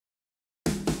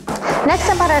Next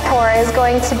up on our tour is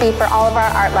going to be for all of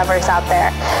our art lovers out there.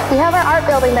 We have our art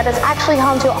building that is actually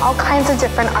home to all kinds of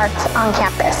different arts on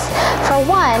campus. For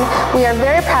one, we are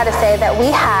very proud to say that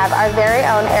we have our very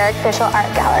own Fishl Art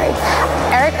Gallery.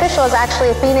 Fishl is actually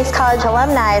a Phoenix College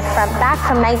alumni back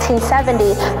from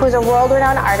 1970, who is a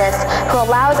world-renowned artist who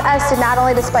allows us to not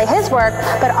only display his work,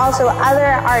 but also other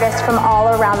artists from all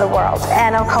around the world,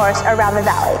 and of course, around the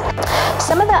valley.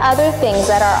 Some of the other things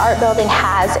that our art building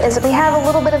has is we have a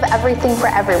little bit of everything for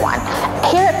everyone.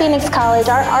 Here at Phoenix College,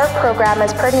 our art program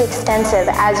is pretty extensive,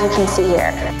 as you can see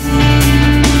here.